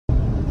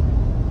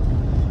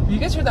You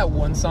guys heard that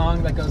one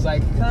song that goes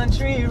like,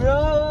 country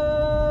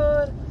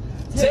road,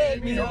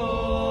 take me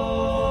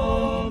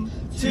home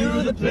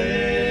to the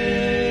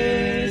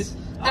place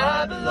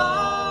I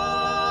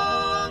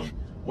belong,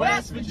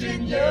 West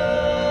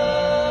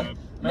Virginia,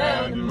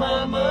 Mountain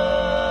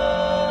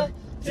Mama,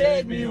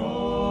 take me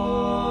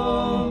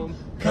home,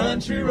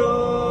 country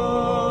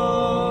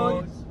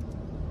road.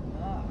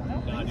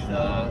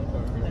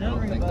 I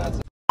don't think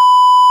that's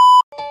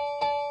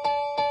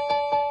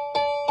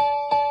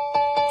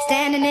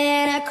Standing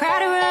in a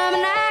crowded room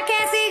and I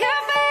can't see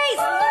your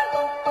face.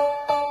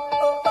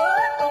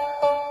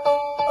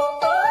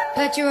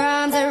 Put your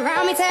arms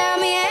around me, tell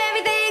me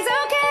everything's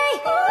okay.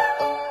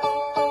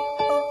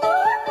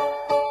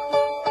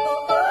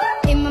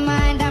 In my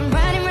mind I'm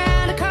running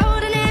around a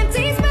cold and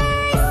empty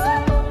space.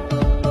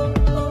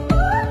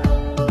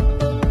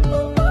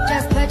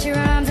 Just put your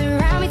arms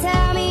around me,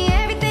 tell me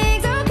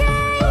everything's okay.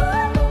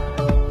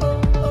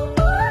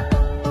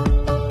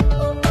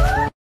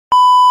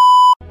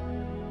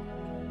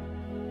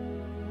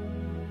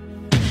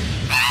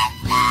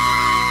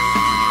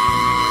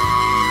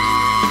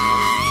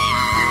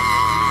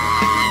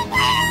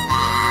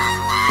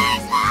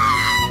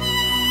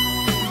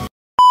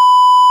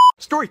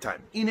 Story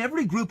time. In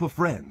every group of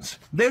friends,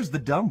 there's the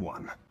dumb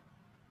one.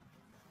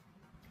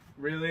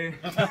 really.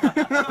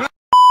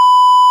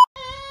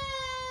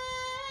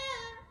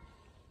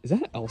 Is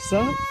that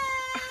Elsa?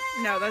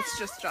 No, that's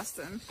just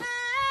Justin.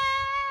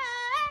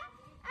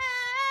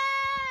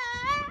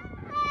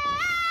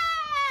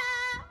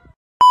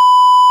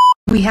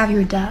 We have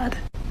your dad.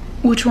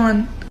 Which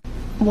one?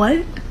 What?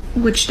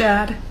 Which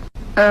dad?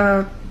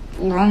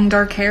 Long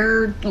dark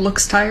hair,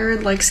 looks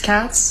tired, likes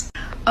cats.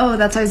 Oh,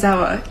 that's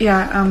Aizawa.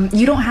 Yeah,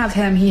 you don't have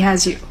him, he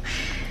has you.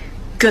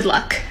 Good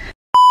luck.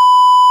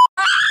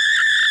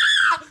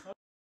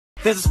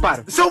 There's a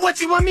spider. So what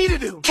you want me to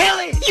do? Kill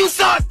it! You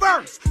saw it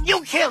first!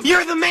 You kill it!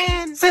 You're the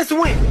man! Since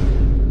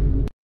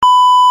when?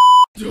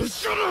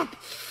 Just shut up!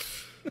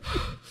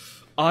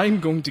 I'm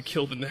going to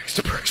kill the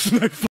next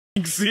person I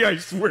fucking see, I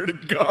swear to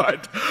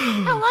God.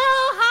 Hello,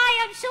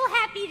 hi, I'm so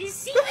happy to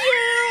see you.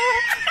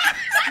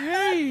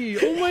 Hey,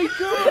 oh my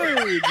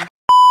God!